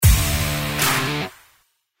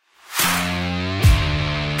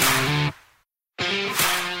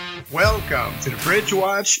Welcome to the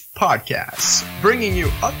Bridgewatch Podcast, bringing you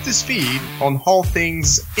up to speed on all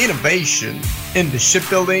things innovation in the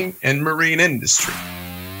shipbuilding and marine industry.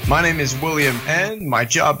 My name is William, and my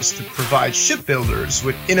job is to provide shipbuilders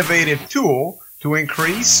with innovative tools to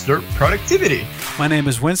increase their productivity. My name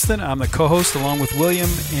is Winston. I'm the co-host along with William,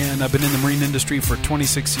 and I've been in the marine industry for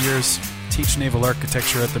 26 years, teach naval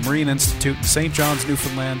architecture at the Marine Institute in St. John's,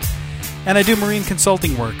 Newfoundland. And I do marine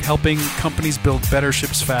consulting work, helping companies build better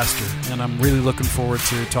ships faster. And I'm really looking forward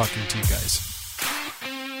to talking to you guys.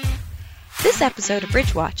 This episode of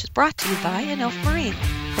Bridgewatch is brought to you by Enough Marine,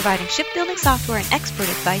 providing shipbuilding software and expert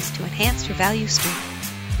advice to enhance your value stream.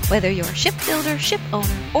 Whether you're a shipbuilder, ship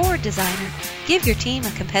owner, or designer, give your team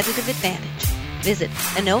a competitive advantage. Visit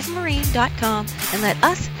innovamarine.com and let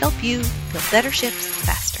us help you build better ships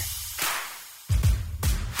faster.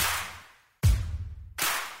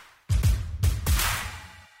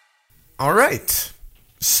 All right.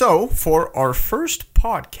 So for our first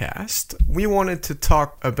podcast, we wanted to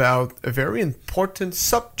talk about a very important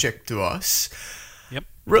subject to us. Yep.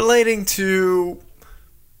 Relating to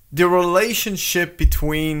the relationship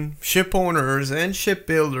between ship owners and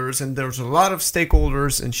shipbuilders, and there's a lot of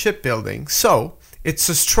stakeholders in shipbuilding. So it's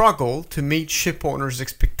a struggle to meet ship owners'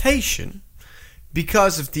 expectation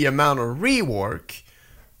because of the amount of rework,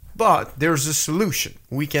 but there's a solution.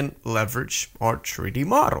 We can leverage our 3D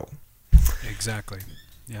model. Exactly.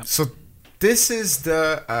 Yeah. So this is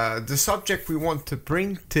the subject we want to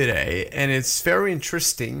bring today, and it's very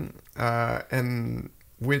interesting. And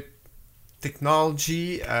with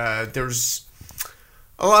technology, there's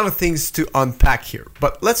a lot of things to unpack here.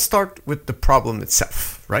 But let's start with the problem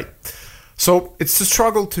itself, right? So it's the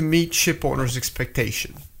struggle to meet ship owners'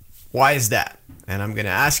 expectation. Why is that? And I'm going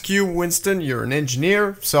to ask you, Winston, you're an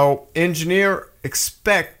engineer. So engineer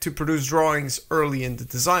expect to produce drawings early in the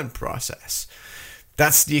design process.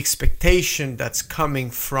 That's the expectation that's coming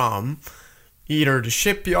from either the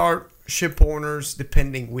shipyard, ship owners,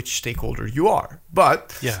 depending which stakeholder you are.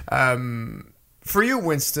 But for you,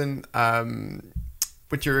 Winston,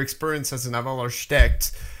 with your experience as a naval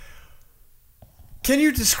architect, can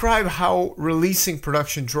you describe how releasing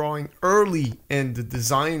production drawing early in the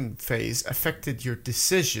design phase affected your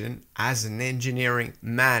decision as an engineering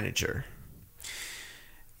manager?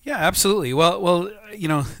 Yeah, absolutely. Well, you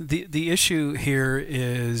know, the issue here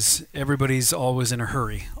is everybody's always in a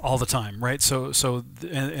hurry all the time, right? So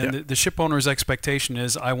the ship owner's expectation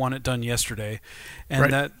is I want it done yesterday,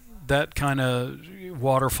 and right. that kind of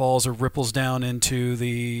waterfalls or ripples down into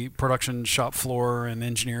the production shop floor and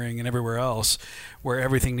engineering and everywhere else, where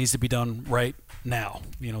everything needs to be done right now,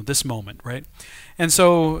 you know, this moment, right? And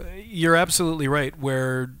so you're absolutely right,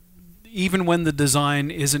 where even when the design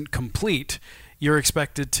isn't complete, you're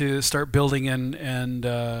expected to start building and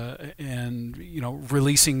you know,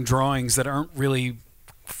 releasing drawings that aren't really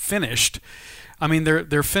finished. I mean,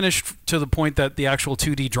 they're finished to the point that the actual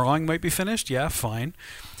 2D drawing might be finished. Yeah, fine.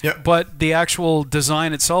 Yeah. But the actual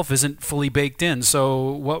design itself isn't fully baked in.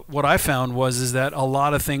 So what I found is that a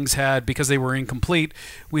lot of things had, because they were incomplete,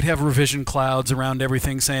 we'd have revision clouds around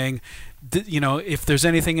everything saying, you know, if there's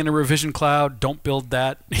anything in a revision cloud, don't build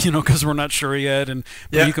that, you know, because we're not sure yet. And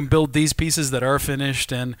you can build these pieces that are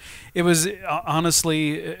finished. And it was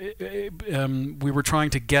honestly, we were trying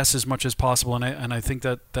to guess as much as possible. And I think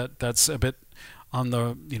that's a bit on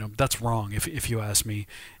the, you know, that's wrong if you ask me.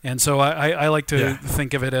 And so I like to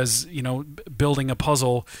think of it as, you know, building a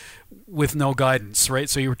puzzle with no guidance, right?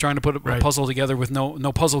 So you're trying to put a puzzle together with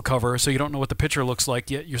no puzzle cover, so you don't know what the picture looks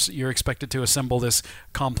like, yet you're expected to assemble this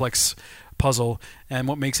complex puzzle. And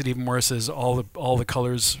what makes it even worse is all the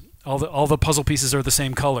colors, all the puzzle pieces are the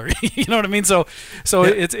same color. You know what I mean? So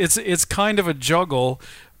it's kind of a juggle,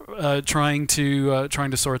 trying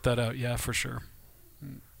to sort that out. Yeah, for sure.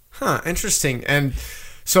 Huh, interesting. And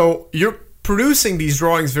so you're producing these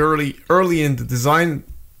drawings very early in the design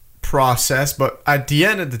process, but at the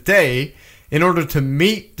end of the day, in order to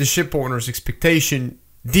meet the ship owner's expectation,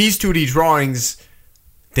 these 2D drawings,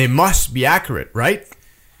 they must be accurate, right?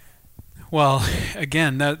 Well,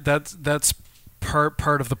 again, that's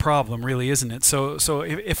part of the problem, really, isn't it? So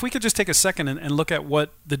if we could just take a second and look at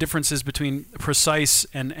what the difference is between precise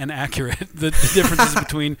and accurate, the differences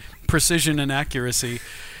between precision and accuracy.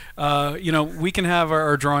 You know, we can have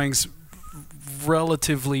our drawings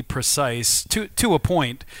relatively precise to a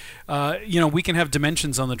point, we can have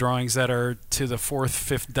dimensions on the drawings that are to the fourth,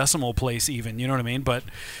 fifth decimal place even, you know what I mean? But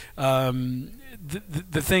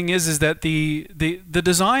the thing is that the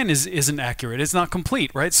design isn't accurate. It's not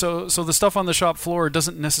complete, right? So the stuff on the shop floor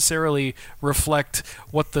doesn't necessarily reflect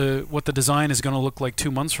what the design is going to look like 2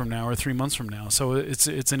 months from now or 3 months from now. So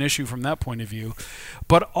it's an issue from that point of view.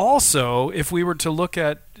 But also, if we were to look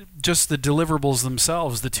at just the deliverables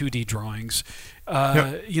themselves, the 2D drawings,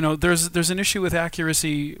 there's an issue with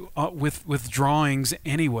accuracy with drawings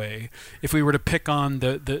anyway. If we were to pick on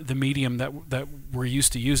the medium that we're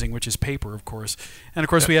used to using, which is paper, of course, and of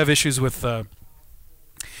course we have issues with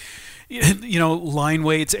line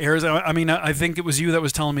weights, errors. I mean, I think it was you that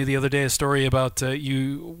was telling me the other day a story about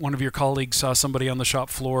one of your colleagues saw somebody on the shop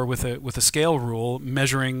floor with a scale rule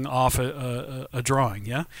measuring off a drawing.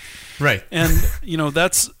 Yeah, right. And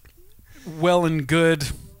that's well and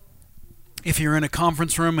good if you're in a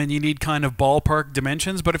conference room and you need kind of ballpark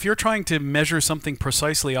dimensions, but if you're trying to measure something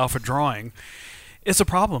precisely off a drawing, it's a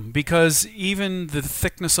problem, because even the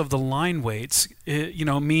thickness of the line weights,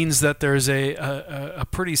 means that there's a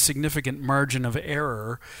pretty significant margin of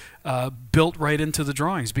error built right into the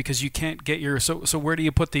drawings, because you can't get so where do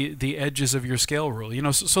you put the edges of your scale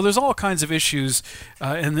rule? So there's all kinds of issues,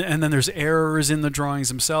 and then there's errors in the drawings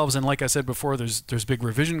themselves. And like I said before, there's big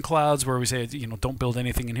revision clouds where we say don't build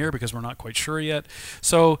anything in here because we're not quite sure yet.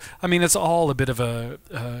 So I mean, it's all a bit of a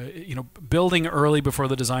building early before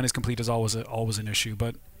the design is complete is always an issue.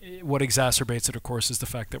 But what exacerbates it, of course, is the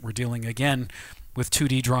fact that we're dealing again with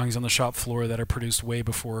 2D drawings on the shop floor that are produced way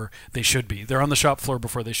before they should be. They're on the shop floor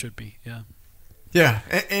before they should be. Yeah. Yeah,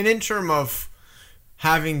 and in terms of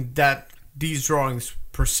having these drawings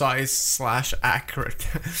precise / accurate,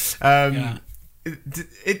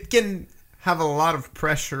 it can have a lot of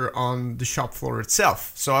pressure on the shop floor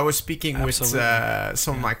itself. So I was speaking with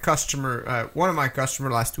some of my one of my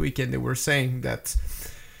customers last weekend. They were saying that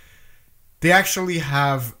they actually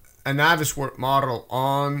have a Navisworks model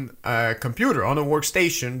on a computer, on a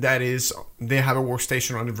workstation. That is, they have a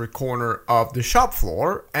workstation on every corner of the shop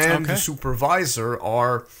floor, and the supervisor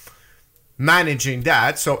are managing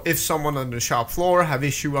that. So if someone on the shop floor have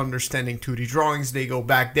issue understanding 2D drawings, they go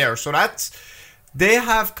back there. So they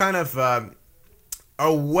have kind of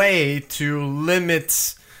a way to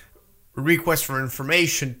limit requests for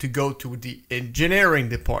information to go to the engineering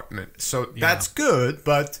department. So that's good,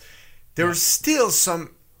 but there's still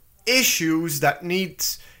some issues that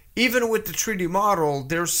even with the 3D model,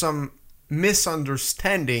 there's some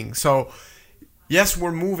misunderstanding. So yes,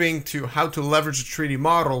 we're moving to how to leverage the 3D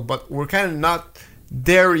model, but we're kind of not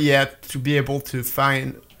there yet to be able to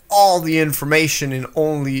find all the information in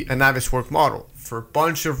only a Navisworks model for a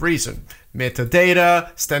bunch of reasons.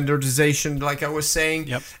 Metadata, standardization, like I was saying.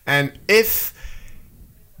 Yep. And if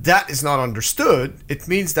that is not understood, it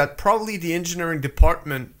means that probably the engineering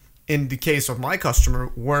department, in the case of my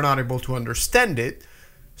customer, were not able to understand it,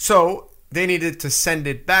 so they needed to send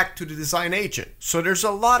it back to the design agent. So there's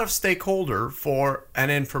a lot of stakeholder for an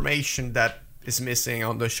information that is missing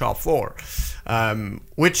on the shop floor,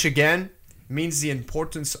 which again means the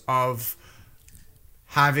importance of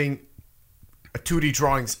having a 2D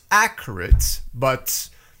drawings accurate. But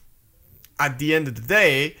at the end of the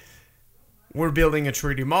day, we're building a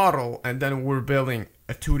 3D model and then we're building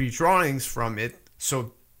a 2D drawings from it.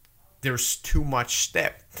 So there's too much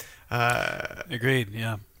step. Agreed.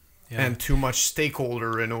 Yeah. And too much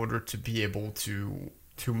stakeholder in order to be able to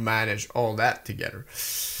manage all that together.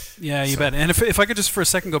 Yeah, you bet. And if I could just for a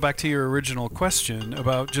second go back to your original question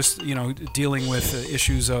about just dealing with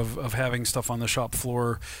issues of having stuff on the shop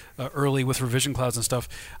floor early with revision clouds and stuff.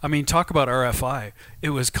 I mean, talk about RFI.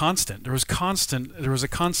 It was constant. There was a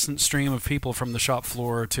constant stream of people from the shop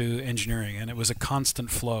floor to engineering, and it was a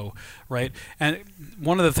constant flow, right? And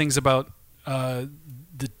one of the things about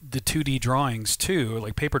the 2D drawings too,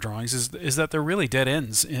 like paper drawings, is that they're really dead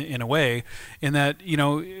ends in a way, in that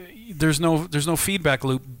there's no feedback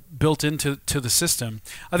loop built into the system.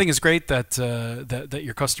 I think it's great that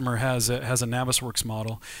your customer has a Navisworks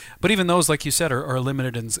model, but even those, like you said, are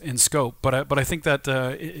limited in scope. But I think that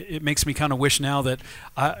it makes me kind of wish now that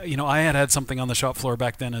I had something on the shop floor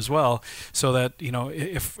back then as well, so that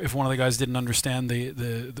if one of the guys didn't understand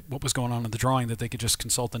the what was going on in the drawing, that they could just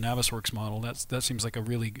consult the Navisworks model. That seems like a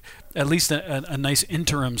really, at least a nice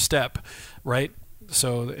interim step, right?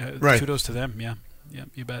 So kudos to them. Yeah. Yeah,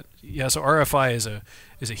 you bet. Yeah, so RFI is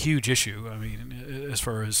a huge issue. I mean, as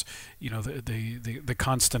far as the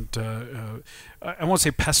constant I won't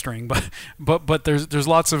say pestering, but there's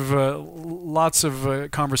lots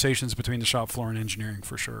of conversations between the shop floor and engineering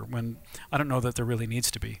for sure. When I don't know that there really needs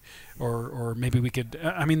to be, or maybe we could.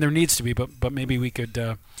 I mean, there needs to be, but maybe we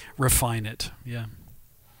could refine it. Yeah.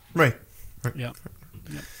 Right. Yeah.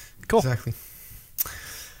 Cool. Exactly.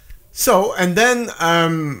 So, and then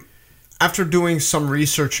after doing some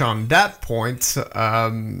research on that point,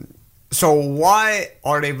 so why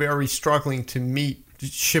are they very struggling to meet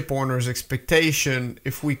ship owners' expectation?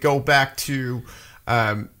 If we go back to,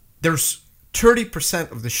 there's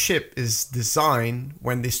 30% of the ship is designed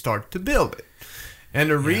when they start to build it. And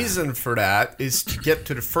the reason for that is to get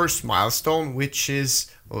to the first milestone, which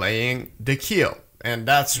is laying the keel. And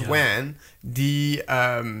that's when the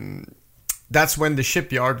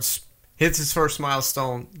shipyards hits its first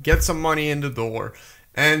milestone, gets some money in the door,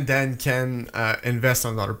 and then can invest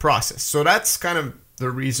in another process. So that's kind of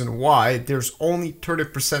the reason why there's only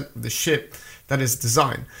 30% of the ship that is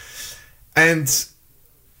designed. And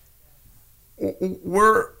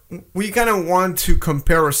we kind of want to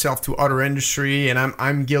compare ourselves to other industry, and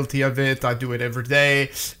I'm guilty of it. I do it every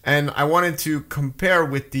day. And I wanted to compare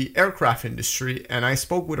with the aircraft industry, and I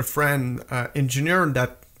spoke with a friend, engineer in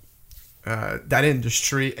that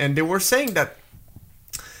industry, and they were saying that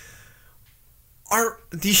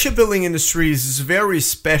the shipbuilding industry is very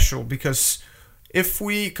special, because if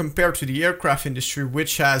we compare to the aircraft industry,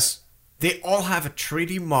 they all have a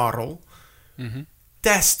 3D model,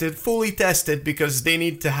 fully tested, because they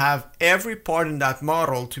need to have every part in that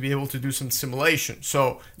model to be able to do some simulation.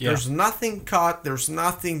 So there's nothing cut, there's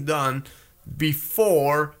nothing done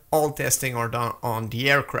before all testing are done on the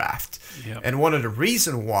aircraft. And one of the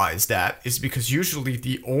reasons why is because usually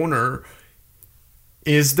the owner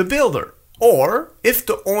is the builder. Or if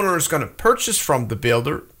the owner is going to purchase from the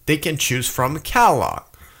builder, they can choose from a catalog.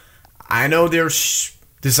 I know there's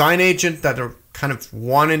design agents that are kind of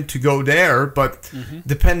wanting to go there, but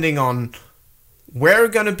depending on where you're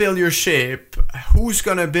going to build your ship, who's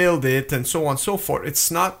going to build it, and so on and so forth, it's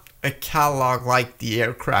not a catalog like the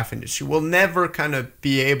aircraft industry. We'll never kind of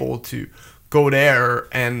be able to go there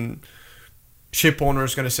and ship owner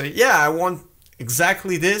is going to say, yeah, I want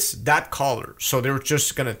exactly that color. So they're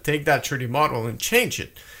just going to take that 3D model and change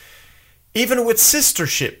it. Even with sister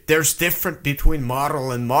ship, there's different between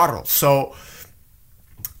model and model. So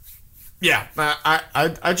yeah,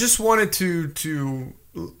 I just wanted to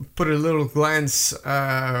put a little glance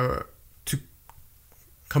to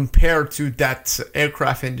compare to that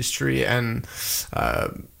aircraft industry, and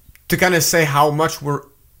to kind of say how much we're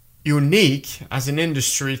unique as an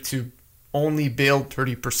industry to only build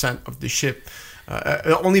 30% of the ship,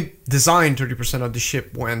 only design 30% of the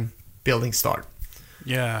ship when building start.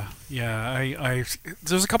 Yeah. I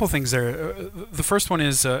there's a couple things there. The first one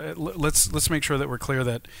is let's make sure that we're clear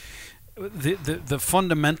that the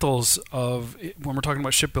fundamentals of, when we're talking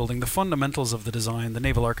about shipbuilding, the fundamentals of the design, the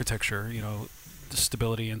naval architecture, the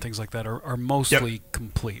stability and things like that are mostly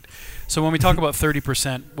complete. So when we talk about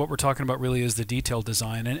 30%, what we're talking about really is the detailed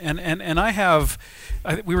design. And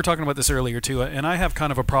we were talking about this earlier too, and I have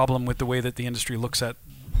kind of a problem with the way that the industry looks at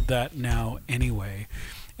that now anyway.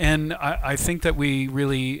 And I think that we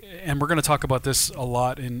really, and we're going to talk about this a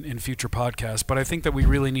lot in future podcasts, but I think that we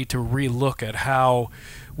really need to relook at how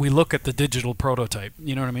we look at the digital prototype.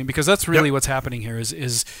 You know what I mean? Because that's really what's happening here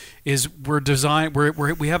is we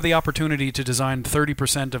have the opportunity to design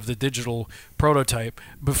 30% of the digital prototype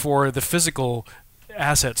before the physical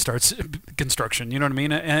asset starts construction. You know what I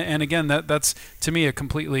mean? And again, that's to me a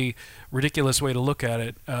completely ridiculous way to look at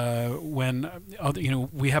it. When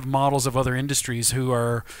we have models of other industries who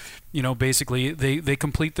are, basically they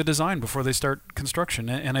complete the design before they start construction,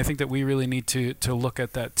 and I think that we really need to look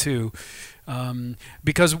at that too,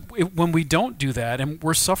 because when we don't do that, and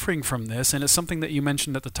we're suffering from this, and it's something that you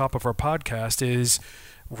mentioned at the top of our podcast, is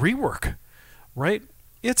rework, right?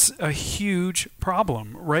 It's a huge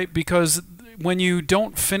problem, right? Because when you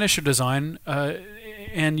don't finish a design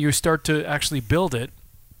and you start to actually build it,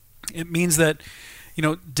 it means that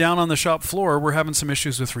down on the shop floor we're having some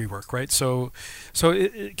issues with rework, right? So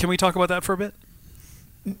can we talk about that for a bit?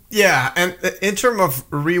 Yeah, and in terms of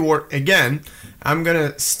rework, again, I'm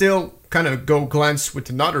gonna still kind of go glance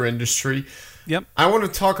with another industry. Yep. I want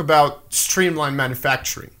to talk about streamlined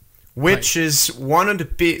manufacturing, which is one of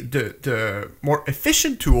the more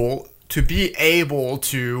efficient tool to be able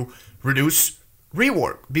to reduce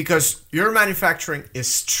rework, because your manufacturing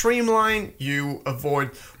is streamlined. You avoid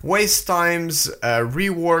waste times,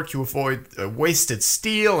 rework, you avoid wasted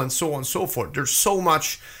steel, and so on and so forth. There's so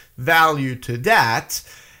much value to that.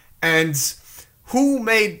 And who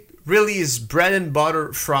made really his bread and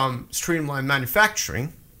butter from streamlined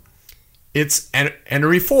manufacturing? It's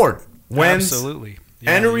Henry Ford. Absolutely.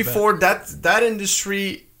 Yeah, Henry Ford, that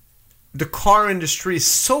industry, the car industry is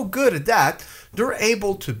so good at that, they're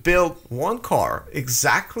able to build one car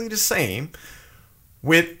exactly the same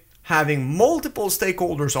with having multiple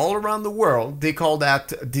stakeholders all around the world. They call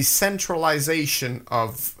that decentralization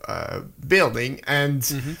of building.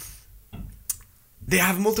 And they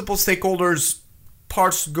have multiple stakeholders,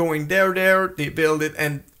 parts going there, they build it,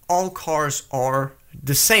 and all cars are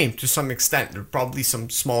the same to some extent. There are probably some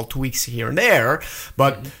small tweaks here and there,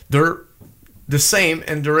 but they're the same,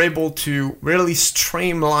 and they're able to really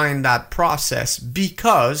streamline that process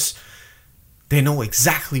because they know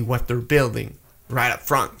exactly what they're building right up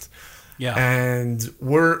front. Yeah. And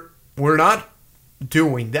we're not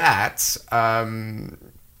doing that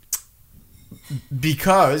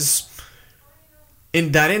because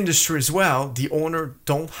in that industry as well, the owner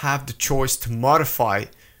don't have the choice to modify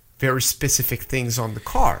very specific things on the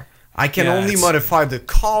car. I can only modify the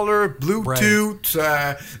color, Bluetooth,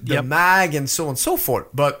 the mag, and so on and so forth.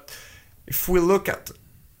 But if we look at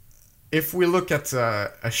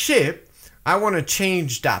a ship, I want to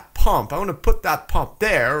change that pump. I want to put that pump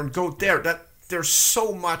there and go there. There's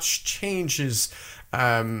so much changes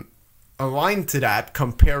aligned to that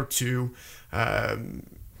compared to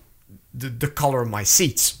the color of my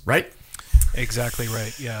seats, right? Exactly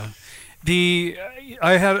right. Yeah.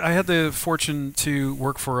 I had the fortune to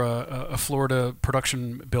work for a Florida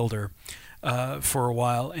production builder for a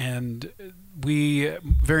while, and we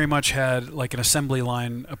very much had like an assembly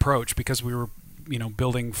line approach because we were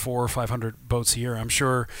building 400 or 500 boats a year. I'm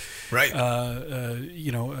sure, right? The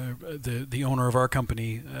owner of our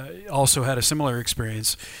company also had a similar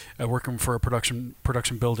experience working for production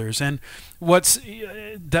builders. And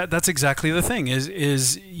that's exactly the thing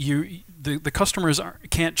is the customers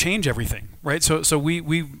can't change everything, right? So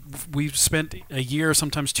we spent a year,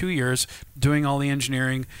 sometimes 2 years, doing all the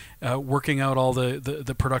engineering, working out all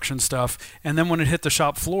the production stuff, and then when it hit the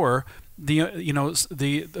shop floor, the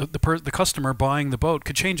customer buying the boat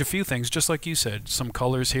could change a few things, just like you said, some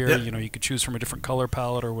colors here. You could choose from a different color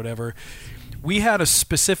palette or whatever. We had a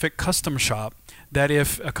specific custom shop that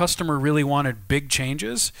if a customer really wanted big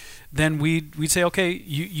changes, then we'd say, okay,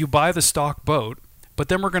 you buy the stock boat. But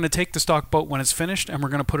then we're going to take the stock boat when it's finished, and we're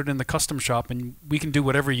going to put it in the custom shop, and we can do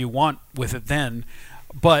whatever you want with it then.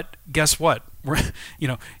 But guess what?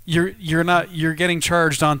 You're getting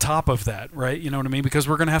charged on top of that, right? You know what I mean? Because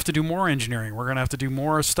we're going to have to do more engineering. We're going to have to do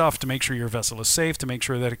more stuff to make sure your vessel is safe, to make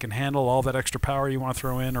sure that it can handle all that extra power you want to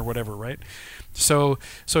throw in or whatever, right? So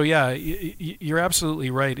yeah, you're absolutely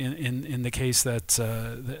right in the case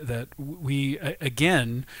that we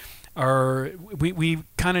again. We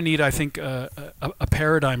kind of need, I think, a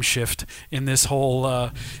paradigm shift in this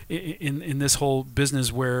whole in this whole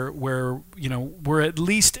business where we're at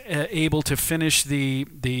least able to finish the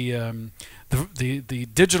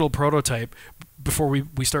digital prototype before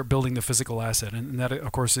we start building the physical asset, and that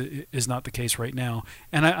of course is not the case right now.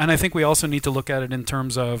 And I think we also need to look at it in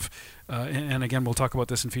terms of and again we'll talk about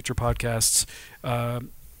this in future podcasts.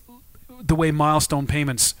 The way milestone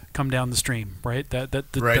payments come down the stream, right? That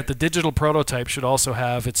the digital prototype should also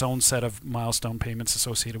have its own set of milestone payments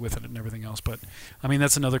associated with it and everything else. But I mean,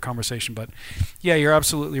 that's another conversation. But yeah, you're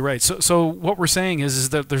absolutely right. So what we're saying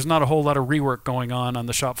is that there's not a whole lot of rework going on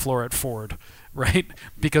the shop floor at Ford, right?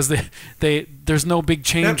 Because there's no big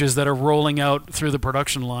changes that are rolling out through the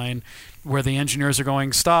production line where the engineers are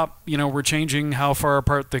going, stop, we're changing how far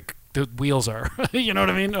apart the wheels are. You know what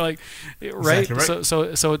I mean? Like, right? Exactly right. So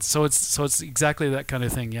it's exactly that kind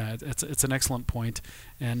of thing. Yeah, it's an excellent point,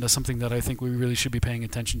 and something that I think we really should be paying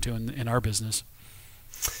attention to in our business.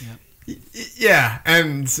 Yeah. Yeah,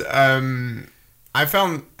 and I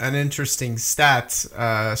found an interesting stat.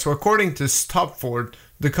 So according to Stopford,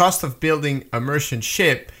 the cost of building a merchant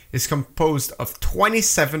ship is composed of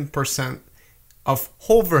 27% of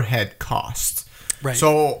overhead costs. Right.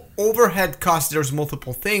 So overhead costs, there's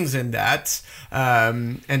multiple things in that,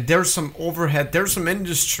 and there's some overhead. There's some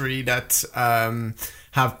industry that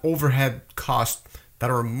have overhead costs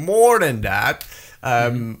that are more than that.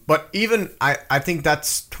 But even I think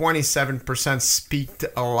that's 27% speak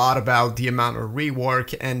a lot about the amount of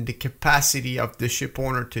rework and the capacity of the ship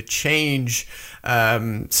owner to change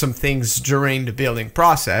some things during the building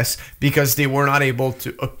process because they were not able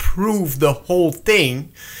to approve the whole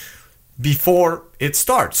thing before it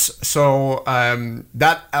starts. So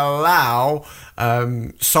that allow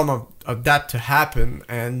some of that to happen.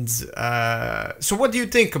 And so what do you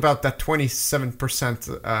think about that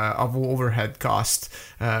 27% of overhead cost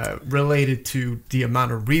related to the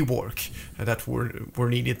amount of rework that were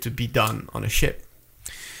needed to be done on a ship?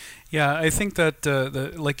 Yeah, I think that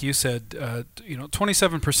like you said,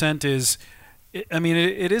 27% is. I mean,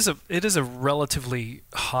 it is a relatively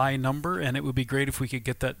high number, and it would be great if we could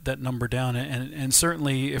get that number down. And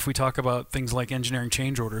certainly, if we talk about things like engineering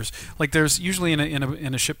change orders, like there's usually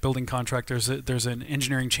in a shipbuilding contract, there's an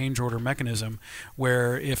engineering change order mechanism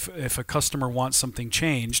where if a customer wants something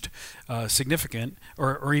changed, significant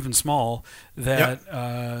or even small, that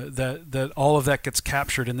all of that gets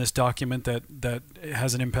captured in this document that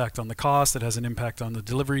has an impact on the cost, that has an impact on the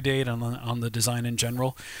delivery date, on the design in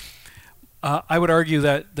general. I would argue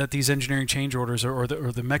that these engineering change orders or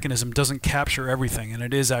the mechanism doesn't capture everything, and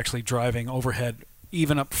it is actually driving overhead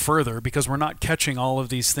even up further because we're not catching all of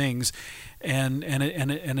these things, and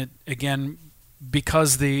it again,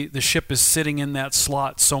 because the ship is sitting in that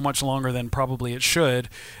slot so much longer than probably it should,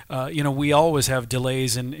 we always have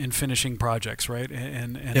delays in finishing projects, right?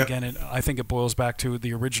 And yep. Again, I think it boils back to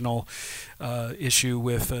the original issue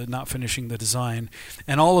with not finishing the design.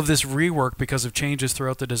 And all of this rework, because of changes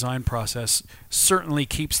throughout the design process, certainly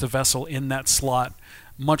keeps the vessel in that slot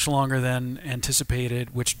much longer than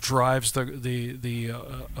anticipated, which drives the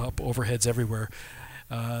up overheads everywhere.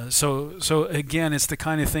 So again, it's the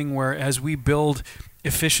kind of thing where as we build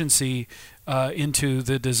efficiency into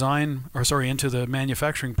the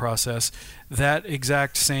manufacturing process, that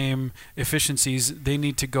exact same efficiencies, they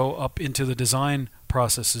need to go up into the design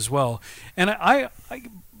process as well. And I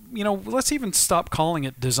let's even stop calling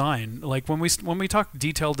it design. Like when we talk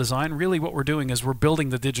detailed design, really what we're doing is we're building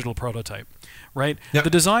the digital prototype, right? Yep.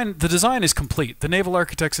 The design is complete. The naval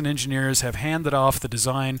architects and engineers have handed off the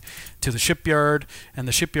design to the shipyard, and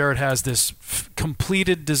the shipyard has this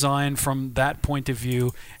completed design from that point of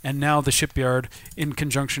view. And now the shipyard, in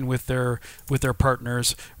conjunction with their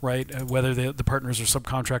partners, right, whether the partners are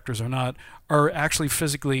subcontractors or not, are actually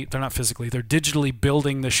they're digitally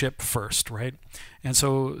building the ship first, right? And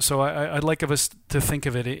so I'd like of us to think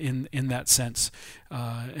of it in that sense.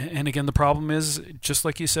 And again, the problem is, just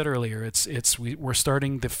like you said earlier, we're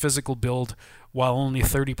starting the physical build while only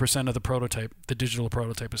 30% of the digital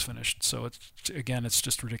prototype is finished. So it's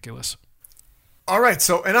just ridiculous. All right,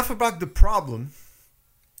 so enough about the problem.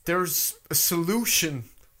 There's a solution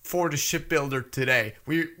for the shipbuilder today.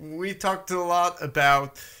 We talked a lot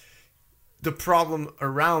about the problem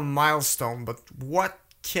around Milestone, but what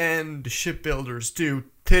can the shipbuilders do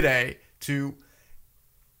today to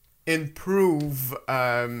improve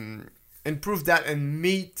that and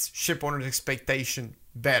meet ship owners' expectation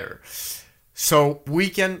better? So we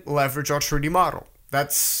can leverage our 3D model.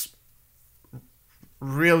 That's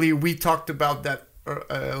really, we talked about that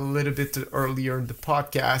a little bit earlier in the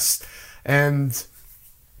podcast, and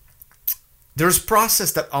there's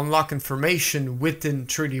process that unlock information within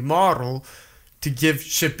 3D model to give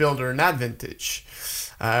shipbuilder an advantage.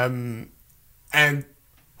 And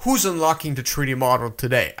who's unlocking the 3D model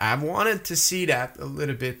today? I wanted to see that a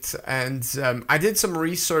little bit, and I did some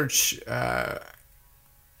research,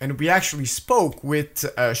 and we actually spoke with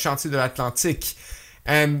Chantier de l'Atlantique,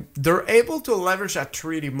 and they're able to leverage that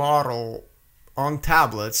 3D model on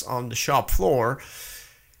tablets on the shop floor.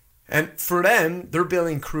 And for them, they're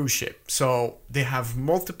building cruise ship, so they have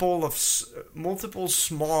multiple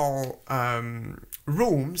small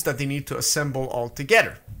rooms that they need to assemble all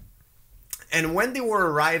together. And when they were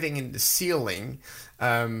arriving in the ceiling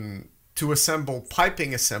to assemble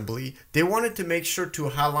piping assembly, they wanted to make sure to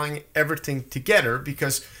align everything together,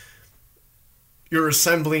 because you're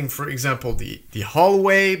assembling, for example, the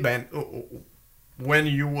hallway, but when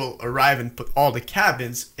you will arrive and put all the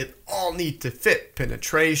cabins, it all need to fit,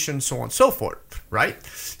 penetration, so on and so forth, right?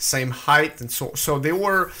 Same height, and so they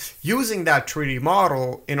were using that 3D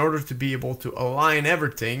model in order to be able to align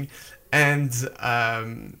everything. And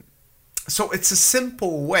so it's a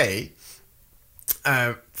simple way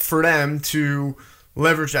for them to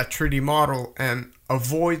leverage that 3D model and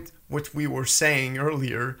avoid what we were saying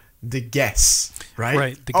earlier, the guess, right?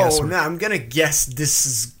 Right, the guesswork. Now I'm going to guess this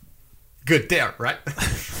is good there, right?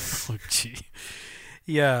 Oh, gee.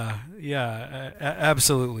 Yeah,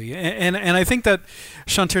 absolutely. And I think that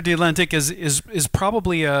Chantier de l'Atlantique is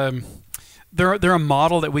probably they're a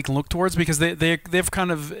model that we can look towards, because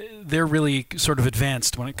they're really sort of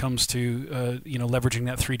advanced when it comes to leveraging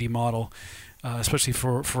that 3D model. especially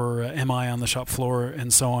for MI on the shop floor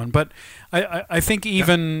and so on. But I think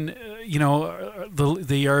even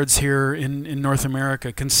the yards here in North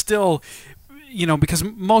America can still, because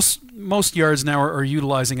most yards now are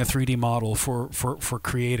utilizing a 3D model for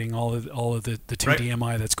creating all of the 2D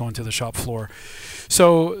MI that's going to the shop floor.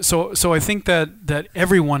 So I think that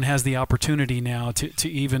everyone has the opportunity now to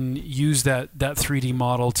even use that 3D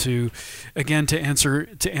model to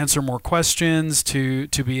answer more questions, to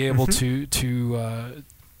be able to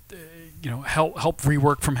help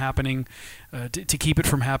rework from happening, to keep it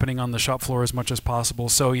from happening on the shop floor as much as possible.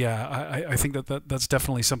 So yeah, I think that's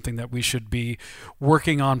definitely something that we should be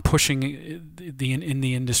working on pushing in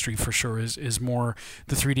the industry for sure. Is more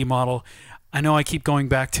the 3D model. I know I keep going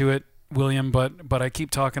back to it, William, but I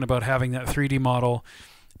keep talking about having that 3D model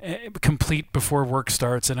complete before work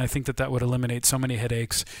starts, and I think that would eliminate so many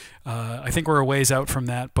headaches. I think we're a ways out from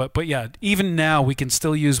that, but yeah, even now we can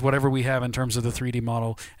still use whatever we have in terms of the 3D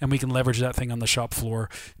model, and we can leverage that thing on the shop floor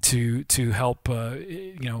to help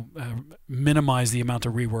minimize the amount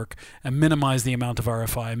of rework and minimize the amount of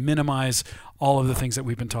RFI, minimize all of the things that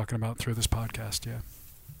we've been talking about through this podcast. Yeah.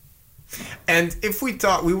 And if we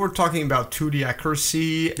were talking about 2D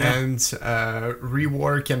accuracy and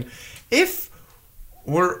rework, and if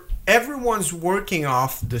everyone's working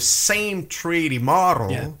off the same 3D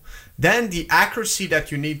model, then the accuracy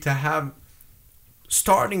that you need to have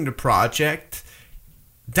starting the project,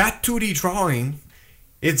 that 2D drawing,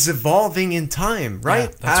 it's evolving in time,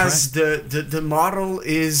 right? As the model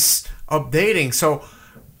is updating. So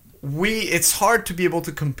it's hard to be able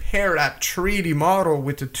to compare that 3D model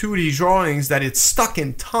with the 2D drawings that it's stuck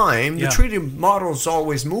in time. The 3D model is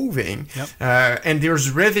always moving, and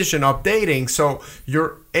there's revision updating, so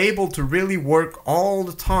you're able to really work all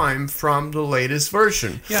the time from the latest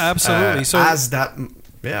version. Yeah, absolutely. So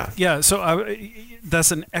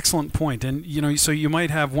that's an excellent point. And so you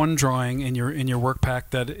might have one drawing in your work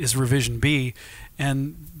pack that is revision B,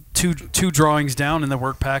 and two drawings down in the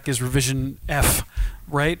work pack is revision F,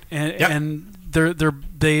 right? And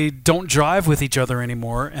they don't jive with each other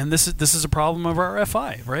anymore, and this is a problem of our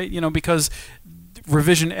FI, right? Because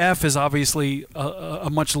revision F is obviously a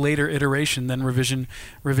much later iteration than revision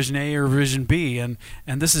A or revision B, and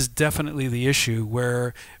this is definitely the issue.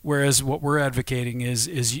 Whereas what we're advocating is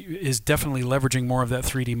definitely leveraging more of that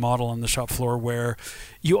 3D model on the shop floor, where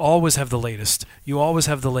you always have the latest. You always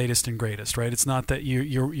have the latest and greatest, right? It's not that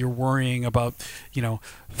you're worrying about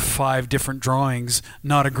 5 different drawings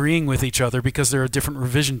not agreeing with each other because there are different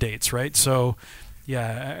revision dates, right? So.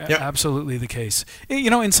 Yeah, absolutely the case.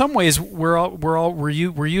 In some ways, we're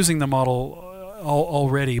using the model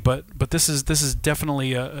already, but this is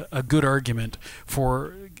definitely a good argument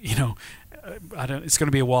for it's going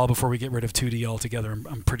to be a while before we get rid of 2D altogether.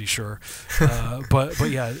 I'm pretty sure, but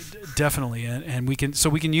yeah, definitely, and we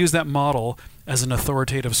can use that model as an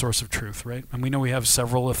authoritative source of truth, right? And we know we have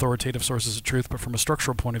several authoritative sources of truth, but from a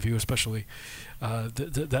structural point of view, especially,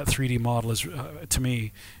 that 3D model is to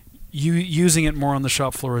me. Using it more on the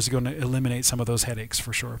shop floor is going to eliminate some of those headaches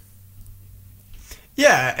for sure.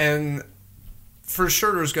 Yeah, and for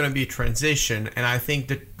sure there's going to be a transition, and I think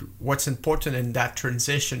that what's important in that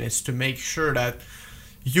transition is to make sure that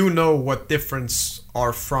what difference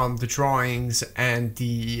are from the drawings and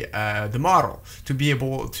the model, to be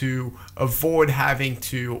able to avoid having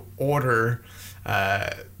to order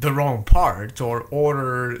the wrong part or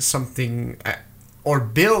order something or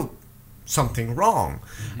build something wrong.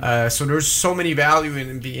 So there's so many value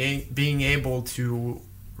in being able to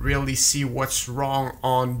really see what's wrong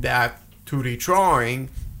on that 2D drawing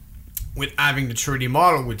with having the 3D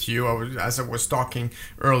model with you. As I was talking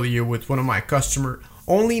earlier with one of my customers,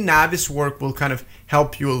 only Naviswork will kind of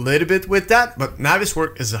help you a little bit with that, but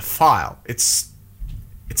Naviswork is a file. It's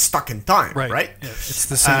stuck in time, right? Yeah, it's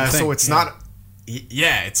the same thing. So it's not...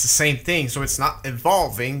 Yeah, it's the same thing. So it's not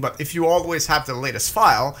evolving, but if you always have the latest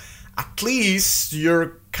file, at least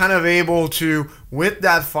you're kind of able to, with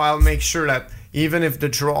that file, make sure that even if the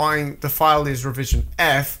file is revision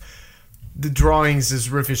F, the drawings is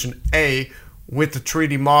revision A. With the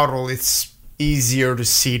 3D model, it's easier to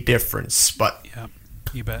see difference. But yeah,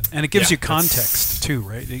 you bet. And it gives you context too,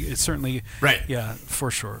 right? It's certainly right. Yeah, for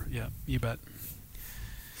sure. Yeah, you bet.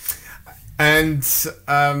 And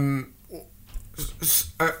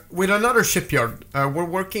with another shipyard, we're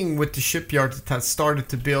working with the shipyard that has started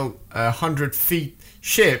to build a 100-feet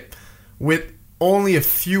ship with only a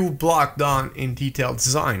few blocks done in detailed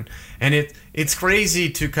design. And it's crazy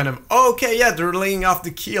to kind of, they're laying off the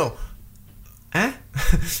keel.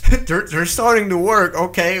 They're starting to work.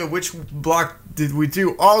 Okay, which block did we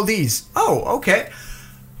do? All these. Oh, okay.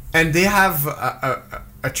 And they have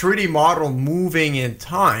a 3D model moving in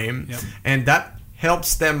time, and that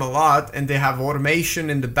helps them a lot. And they have automation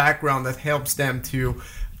in the background that helps them to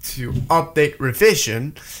update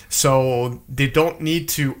revision, so they don't need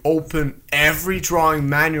to open every drawing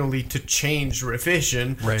manually to change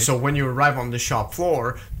revision. Right. So when you arrive on the shop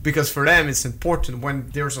floor, because for them it's important when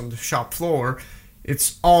there's on the shop floor,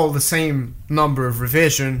 it's all the same number of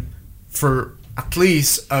revision for at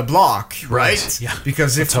least a block, right? Yeah.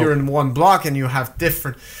 Because if you're in one block and you have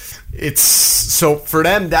different, it's so for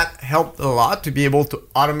them that helped a lot to be able to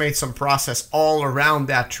automate some process all around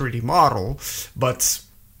that 3D model. But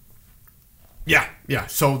yeah.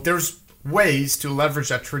 So there's ways to leverage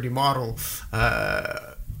that 3D model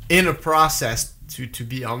in a process to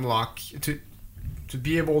be unlocked, to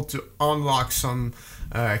be able to unlock some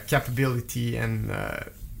capability and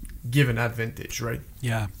give an advantage, right?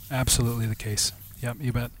 Yeah, absolutely the case. Yep,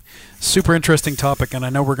 you bet. Super interesting topic, and I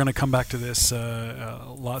know we're going to come back to this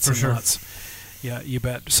lots For and sure. lots. Yeah, you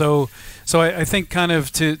bet. So I think kind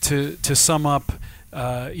of to sum up,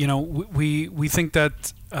 we think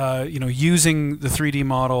that using the 3D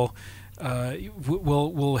model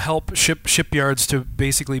will help shipyards to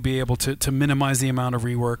basically be able to minimize the amount of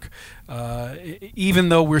rework, even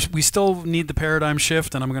though we still need the paradigm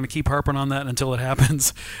shift, and I'm going to keep harping on that until it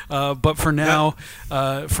happens. But for now,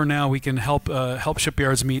 we can help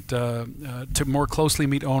shipyards meet to more closely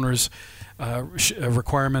meet owners'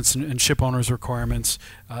 requirements and ship owners' requirements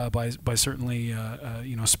by certainly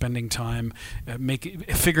spending time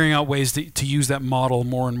figuring out ways to use that model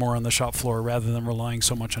more and more on the shop floor rather than relying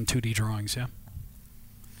so much on 2D drawings. Yeah.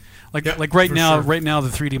 Like right now, the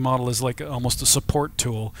 3D model is like almost a support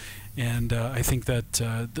tool, and I think that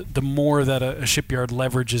the more that a shipyard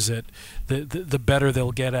leverages it, the better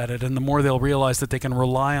they'll get at it, and the more they'll realize that they can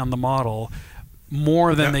rely on the model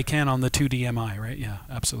more than they can on the 2D MI. Right? Yeah,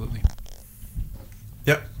 absolutely.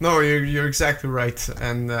 Yep. No, you're exactly right.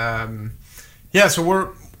 And so we're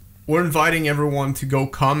inviting everyone to go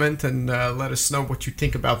comment and let us know what you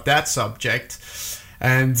think about that subject.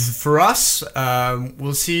 And for us,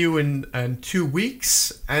 we'll see you in 2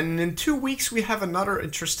 weeks. And in 2 weeks, we have another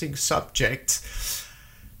interesting subject.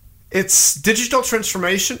 It's digital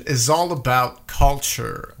transformation is all about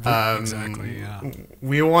culture. Exactly, yeah.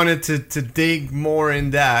 We wanted to dig more in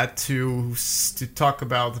that to talk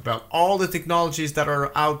about all the technologies that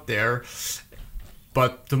are out there.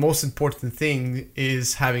 But the most important thing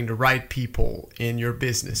is having the right people in your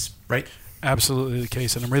business, right? Absolutely the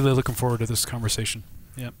case, and I'm really looking forward to this conversation.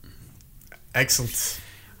 Yep. Excellent.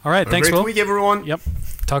 All right, thanks, Will. Great week, everyone. Yep.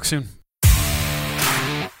 Talk soon.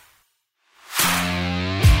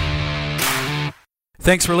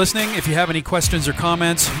 Thanks for listening. If you have any questions or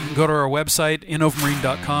comments, you can go to our website,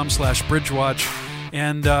 innovamarine.com/bridgewatch,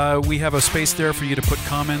 and we have a space there for you to put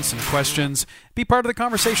comments and questions. Be part of the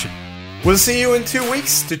conversation. We'll see you in 2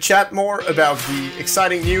 weeks to chat more about the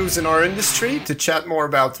exciting news in our industry, to chat more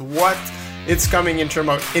about what it's coming in terms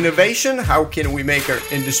of innovation, how can we make our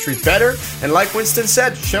industry better, and like Winston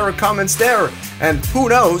said, share our comments there, and who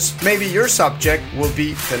knows, maybe your subject will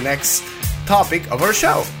be the next topic of our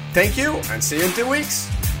show. Thank you, and see you in 2 weeks.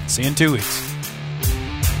 See you in 2 weeks.